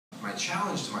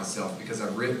challenge to myself, because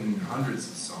I've written hundreds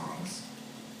of songs,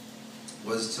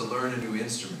 was to learn a new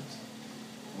instrument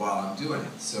while I'm doing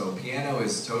it. So piano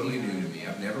is totally new to me.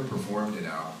 I've never performed it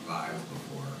out live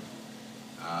before.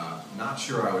 Not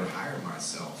sure I would hire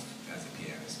myself as a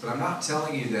pianist, but I'm not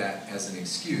telling you that as an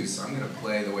excuse. I'm going to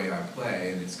play the way I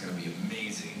play, and it's going to be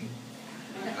amazing.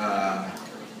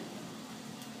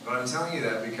 But I'm telling you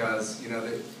that because, you know,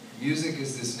 that music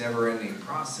is this never-ending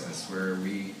process where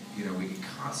we can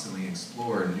constantly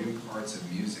explore new parts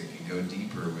of music and go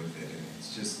deeper with it, and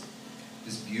it's just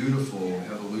this beautiful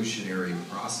evolutionary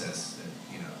process that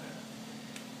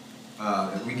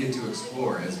that we get to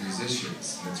explore as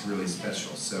musicians. That's really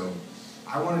special. So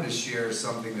I wanted to share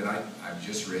something that I've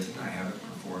just written. I haven't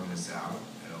performed this out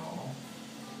at all.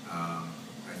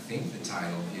 I think the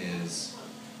title is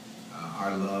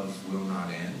Our Love Will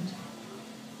Not End,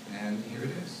 and here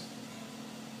it is.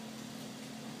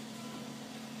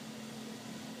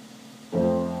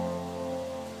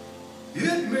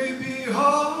 It may be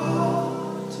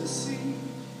hard to see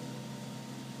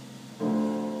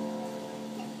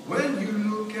when you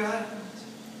look at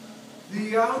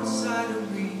the outside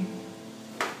of me.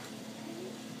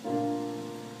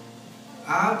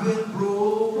 I've been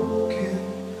broken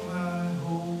my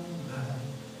whole life.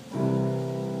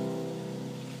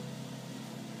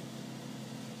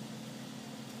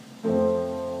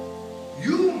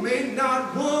 You may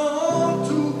not want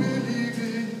to believe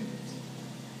it.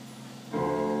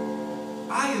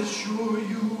 I assure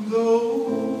you,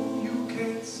 though you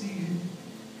can't see it,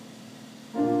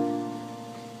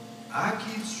 I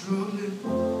keep struggling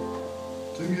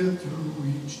to get through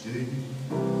each day.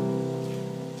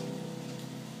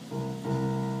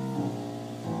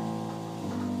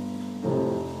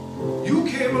 You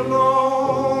came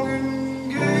along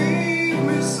and gave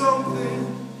me something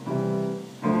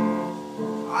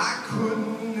I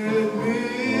couldn't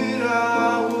admit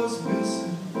I was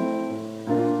missing.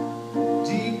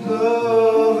 Deep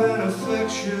love and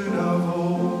affection I've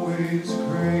always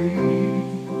craved.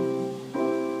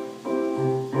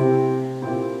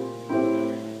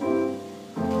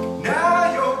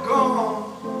 Now you're gone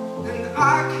and I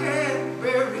can't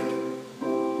bear it.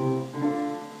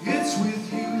 It's with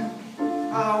you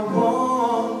I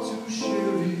want to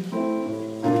share it.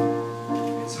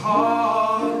 It's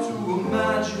hard to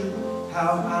imagine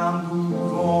how I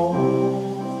move on.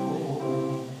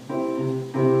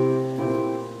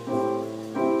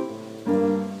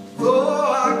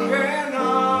 Though I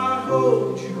cannot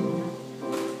hold you,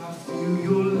 I feel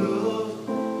your love,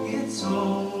 it's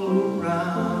all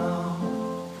around.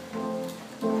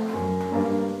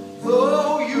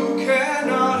 Though you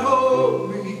cannot hold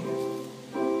me,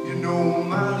 you know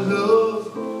my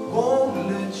love won't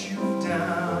let you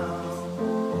down.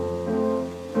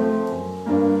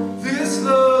 This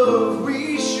love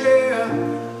we share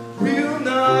will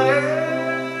not end.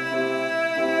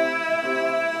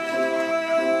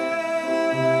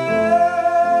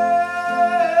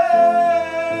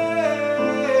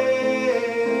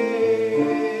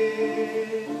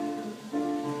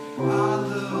 Our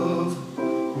love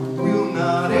will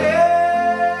not end.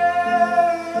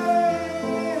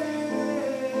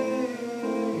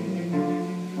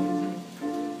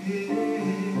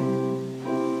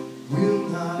 Will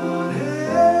not end.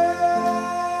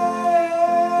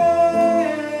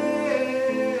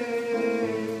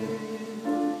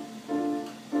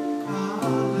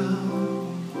 Our love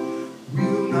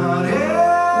will not end.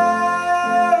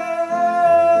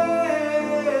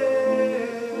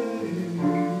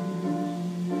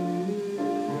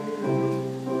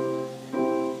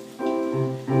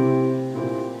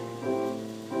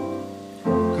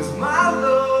 Cause my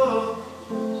love,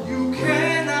 you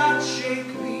cannot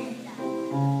shake me.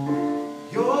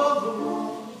 You're the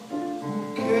one who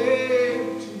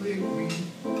came to make me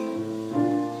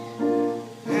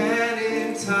an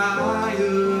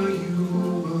entire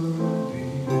human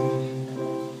being.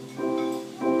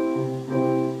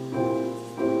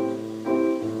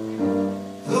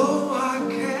 Though I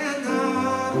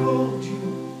cannot hold you,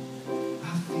 I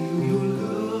feel your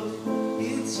love,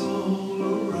 it's all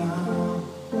around.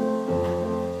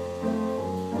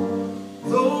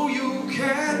 Though you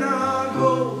cannot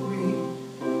hold me,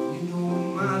 you know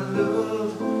my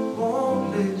love won't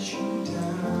let you